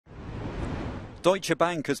Deutsche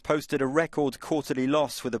Bank has posted a record quarterly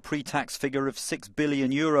loss with a pre-tax figure of €6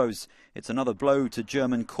 billion. It's another blow to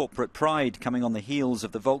German corporate pride, coming on the heels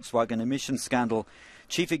of the Volkswagen emissions scandal.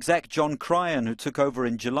 Chief Exec John Cryan, who took over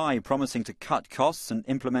in July, promising to cut costs and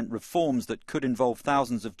implement reforms that could involve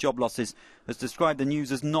thousands of job losses, has described the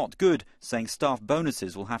news as not good, saying staff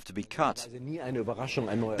bonuses will have to be cut.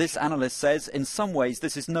 This analyst says in some ways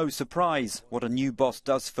this is no surprise. What a new boss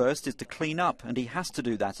does first is to clean up, and he has to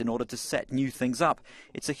do that in order to set new things up.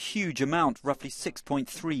 It's a huge amount, roughly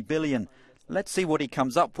 6.3 billion. Let's see what he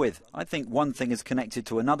comes up with. I think one thing is connected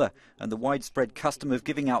to another, and the widespread custom of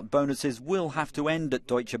giving out bonuses will have to end at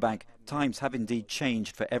Deutsche Bank. Times have indeed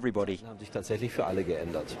changed for everybody.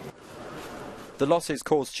 The losses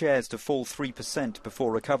caused shares to fall 3%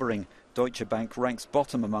 before recovering. Deutsche Bank ranks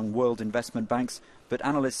bottom among world investment banks, but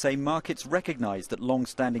analysts say markets recognise that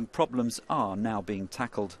long-standing problems are now being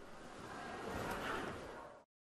tackled.